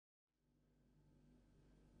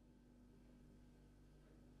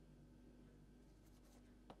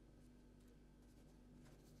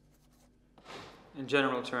In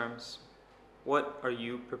general terms, what are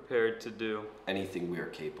you prepared to do? Anything we are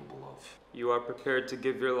capable of. You are prepared to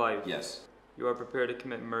give your life? Yes. You are prepared to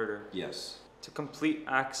commit murder? Yes. To complete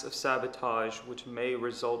acts of sabotage which may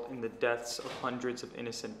result in the deaths of hundreds of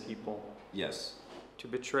innocent people? Yes. To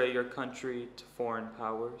betray your country to foreign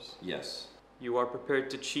powers? Yes. You are prepared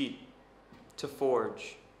to cheat, to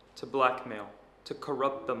forge, to blackmail, to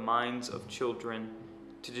corrupt the minds of children,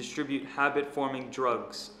 to distribute habit-forming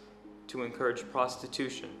drugs, to encourage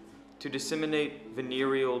prostitution, to disseminate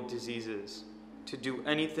venereal diseases, to do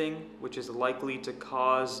anything which is likely to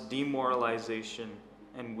cause demoralization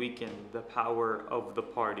and weaken the power of the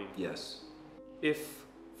party. Yes. If,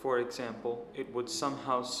 for example, it would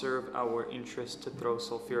somehow serve our interest to throw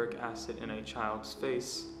sulfuric acid in a child's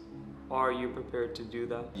face, are you prepared to do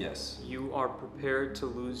that? Yes. You are prepared to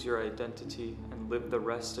lose your identity and live the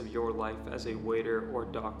rest of your life as a waiter or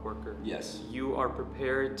dock worker? Yes. You are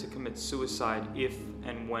prepared to commit suicide if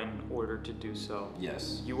and when ordered to do so?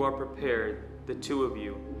 Yes. You are prepared, the two of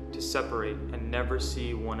you, to separate and never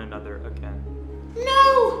see one another again?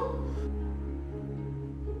 No!